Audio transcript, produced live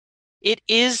It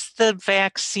is the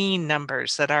vaccine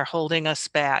numbers that are holding us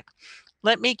back.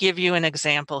 Let me give you an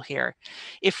example here.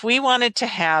 If we wanted to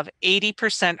have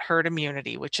 80% herd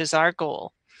immunity, which is our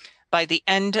goal, by the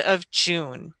end of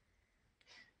June,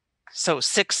 so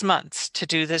 6 months to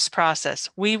do this process,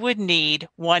 we would need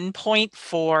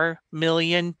 1.4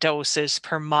 million doses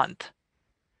per month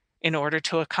in order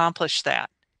to accomplish that.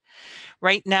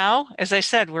 Right now, as I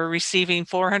said, we're receiving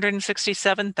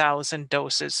 467,000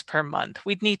 doses per month.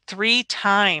 We'd need 3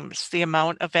 times the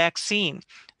amount of vaccine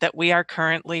that we are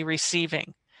currently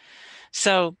receiving.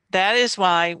 So that is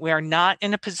why we are not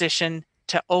in a position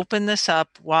to open this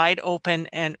up wide open,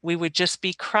 and we would just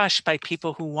be crushed by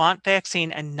people who want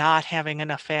vaccine and not having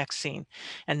enough vaccine.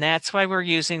 And that's why we're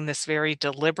using this very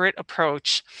deliberate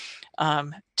approach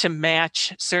to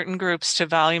match certain groups to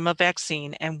volume of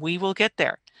vaccine, and we will get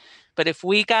there. But if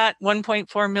we got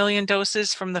 1.4 million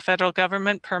doses from the federal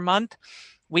government per month,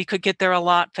 we could get there a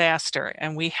lot faster.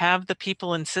 And we have the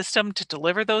people in system to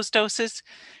deliver those doses,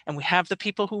 and we have the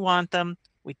people who want them.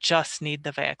 We just need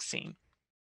the vaccine.